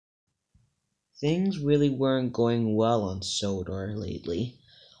Things really weren't going well on Sodor lately.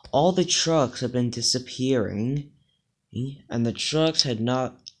 All the trucks had been disappearing, and the trucks had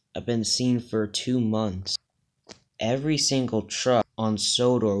not been seen for 2 months. Every single truck on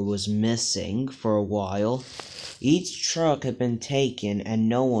Sodor was missing for a while. Each truck had been taken, and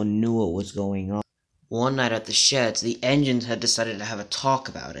no one knew what was going on. One night at the sheds, the engines had decided to have a talk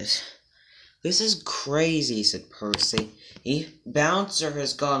about it. "This is crazy," said Percy. "Bouncer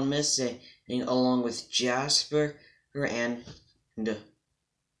has gone missing, along with Jasper and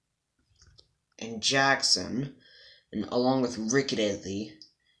Jackson, and along with Rickety.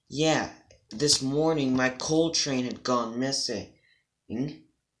 Yeah, this morning my coal train had gone missing.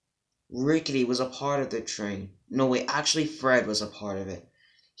 Rickety was a part of the train. No, wait, actually Fred was a part of it.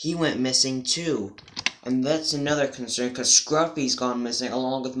 He went missing too. And that's another concern, because Scruffy's gone missing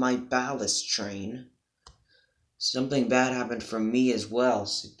along with my ballast train." "Something bad happened for me as well,"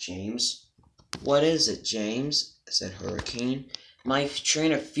 said James. "What is it, James?" said Hurricane. "My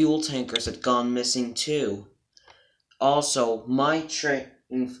train of fuel tankers had gone missing too. Also, my train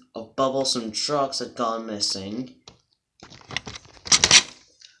of bubblesome trucks had gone missing.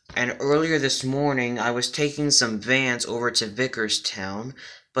 And earlier this morning, I was taking some vans over to Vickerstown,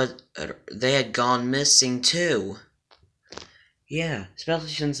 but they had gone missing too." "Yeah,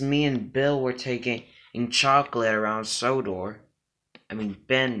 especially since me and Bill were taking chocolate around Sodor.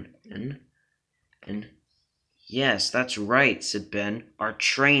 Ben. And yes, that's right," said Ben. "Our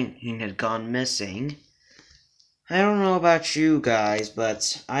train had gone missing. I don't know about you guys,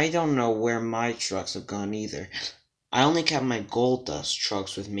 but I don't know where my trucks have gone either. I only kept my gold dust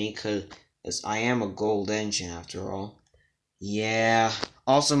trucks with me, because I am a gold engine after all. Yeah,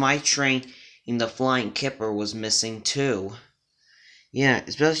 also my train in the Flying Kipper was missing too. Yeah,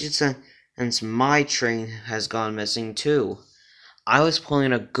 especially since my train has gone missing too. I was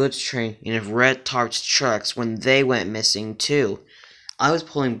pulling a goods train in Red Tart's trucks when they went missing too. I was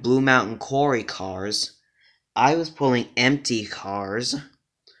pulling Blue Mountain Quarry cars. I was pulling empty cars.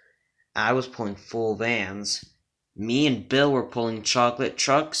 I was pulling full vans. Me and Bill were pulling chocolate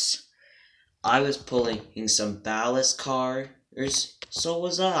trucks. I was pulling some ballast cars. So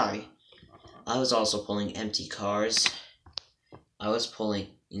was I. I was also pulling empty cars. I was pulling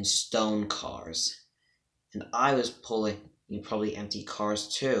in stone cars. And I was pulling in probably empty cars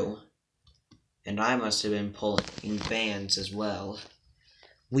too. And I must have been pulling in vans as well.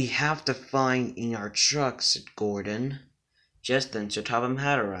 We have to find in our trucks," said Gordon. Just then Sir Topham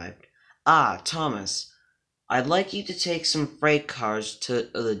had arrived. "Ah, Thomas, I'd like you to take some freight cars to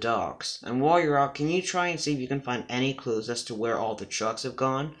the docks. And while you're out, can you try and see if you can find any clues as to where all the trucks have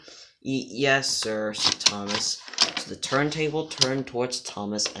gone?" Yes, sir," said Thomas. So the turntable turned towards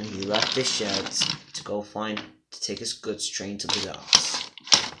Thomas, and he left the sheds to take his goods train to the docks.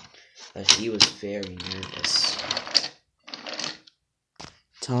 But he was very nervous.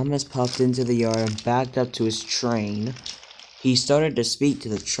 Thomas popped into the yard and backed up to his train. He started to speak to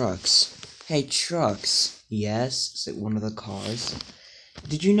the trucks. "Hey, trucks." "Yes," said one of the cars.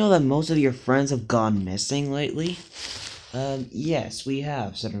 "Did you know that most of your friends have gone missing lately?" Yes, we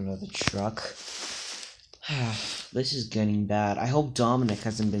have," said another truck. "This is getting bad. I hope Dominic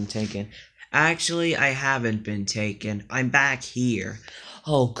hasn't been taken." "Actually, I haven't been taken. I'm back here."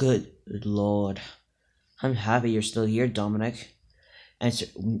 "Oh, good Lord. I'm happy you're still here, Dominic. And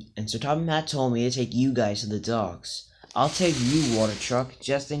Sir Topham had told me to take you guys to the docks. I'll take you, water truck,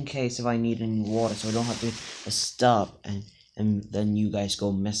 just in case if I need any water, so I don't have to stop and then you guys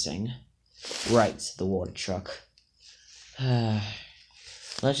go missing." "Right," said the water truck.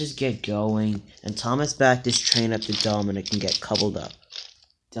 Let's just get going. And Thomas backed his train up to Dominic and get coupled up.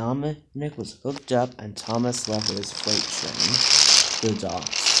 Dominic was hooked up, and Thomas left with his freight train to the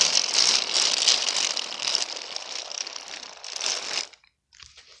docks.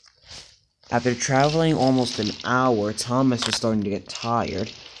 After traveling almost an hour, Thomas was starting to get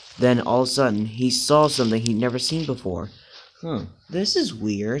tired. Then, all of a sudden, he saw something he'd never seen before. This is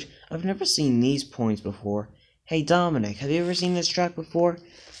weird. I've never seen these points before. Hey, Dominic, have you ever seen this track before?"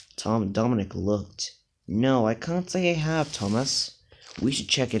 Dominic looked. "No, I can't say I have, Thomas. We should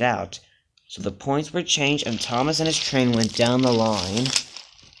check it out." So the points were changed, and Thomas and his train went down the line.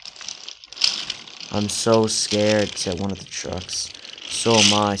 "I'm so scared," said one of the trucks. "So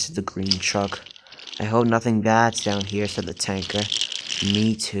am I," said the green truck. "I hope nothing bad's down here," said the tanker.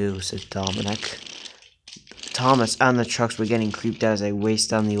 "Me too," said Dominic. Thomas and the trucks were getting creeped out as they raced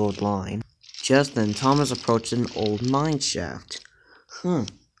down the old line. Just then, Thomas approached an old mine shaft.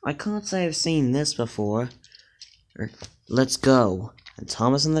 I can't say I've seen this before. Let's go." And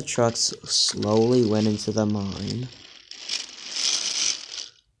Thomas and the trucks slowly went into the mine.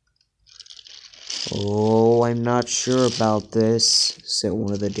 Oh, I'm not sure about this, said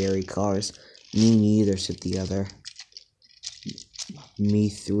one of the dairy cars. Me neither, said the other. Me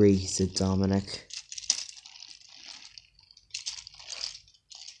three, said Dominic.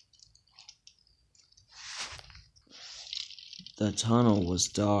 The tunnel was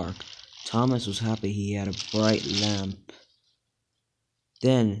dark. Thomas was happy he had a bright lamp.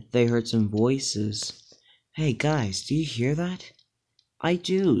 Then they heard some voices. Hey guys, do you hear that? I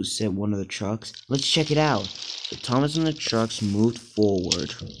do, said one of the trucks. Let's check it out. So Thomas and the trucks moved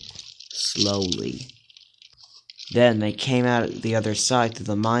forward, slowly. Then they came out the other side through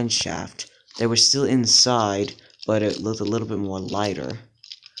the mine shaft. They were still inside, but it looked a little bit more lighter.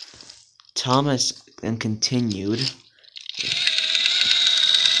 Thomas then continued.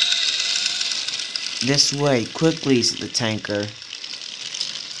 This way, quickly, said the tanker.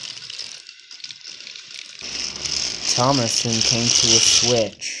 Thomas then came to a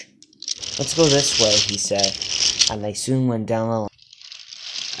switch. Let's go this way, he said, and they soon went down the line.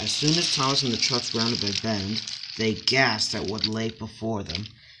 As soon as Thomas and the trucks rounded their bend, they gasped at what lay before them.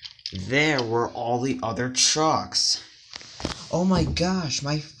 There were all the other trucks. Oh my gosh,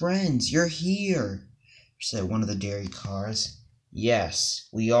 my friends, you're here, said one of the dairy cars. Yes,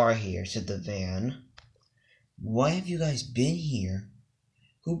 we are here, said the van. Why have you guys been here?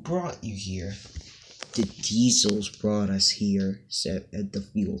 Who brought you here? The diesels brought us here, said the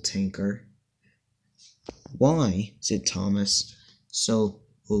fuel tanker. Why? Said Thomas. So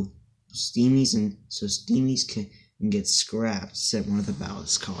Steamies can get scrapped, said one of the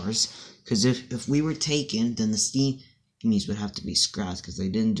ballast cars. Because if we were taken, then the Steamies would have to be scrapped because they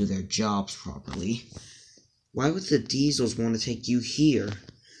didn't do their jobs properly. Why would the diesels want to take you here?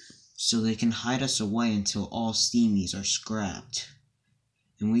 So they can hide us away until all Steamies are scrapped.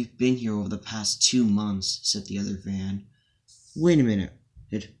 And we've been here over the past 2 months, said the other van. Wait a minute.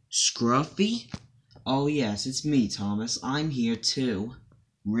 Scruffy? Oh yes, it's me, Thomas. I'm here too.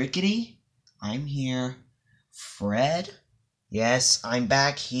 Rickety? I'm here. Fred? Yes, I'm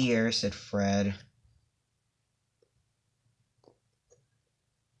back here, said Fred.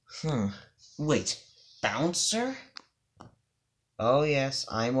 Wait, Bouncer? Oh yes,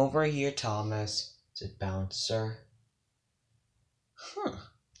 I'm over here, Thomas, said Bouncer.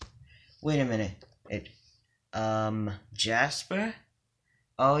 Wait a minute. Jasper?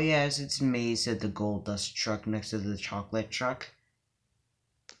 Oh yes, it's me, said the gold dust truck next to the chocolate truck.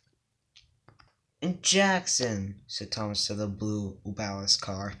 And Jackson, said Thomas to the blue ballast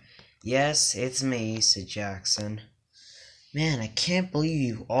car. Yes, it's me, said Jackson. Man, I can't believe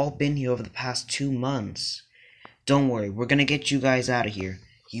you've all been here over the past 2 months. Don't worry, we're gonna get you guys out of here.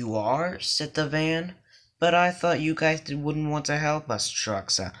 You are? Said the van. But I thought you guys wouldn't want to help us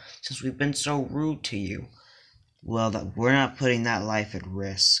trucks since we've been so rude to you. Well, we're not putting that life at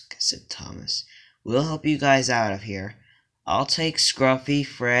risk, said Thomas. We'll help you guys out of here. I'll take Scruffy,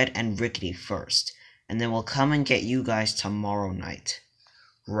 Fred, and Rickety first, and then we'll come and get you guys tomorrow night.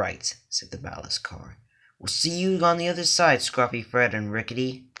 Right, said the ballast car. We'll see you on the other side, Scruffy, Fred, and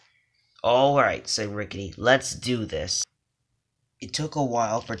Rickety. All right, said Rickety. Let's do this. It took a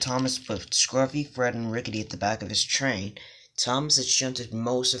while for Thomas to put Scruffy, Fred, and Rickety at the back of his train. Thomas had shunted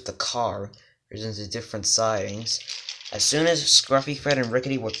most of the car into different sidings. As soon as Scruffy, Fred, and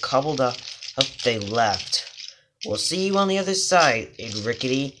Rickety were coupled up, they left. We'll see you on the other side,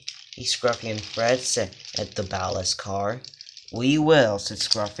 Rickety, Scruffy, and Fred said at the ballast car. We will, said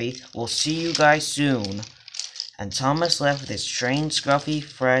Scruffy. We'll see you guys soon. And Thomas left with his train, Scruffy,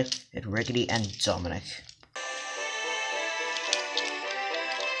 Fred, and Rickety, and Dominic.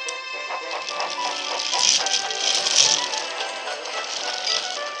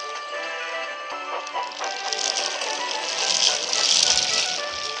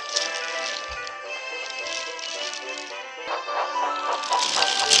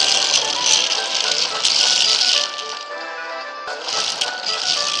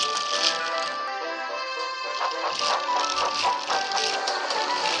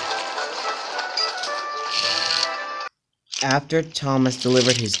 After Thomas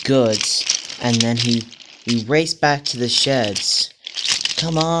delivered his goods, and then he raced back to the sheds.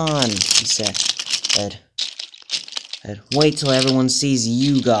 Come on, he said. Wait till everyone sees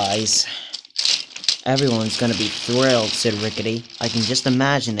you guys. Everyone's gonna be thrilled, said Rickety. I can just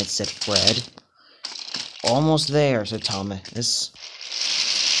imagine it, said Fred. Almost there, said Thomas.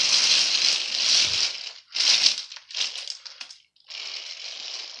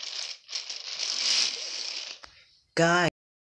 Guys.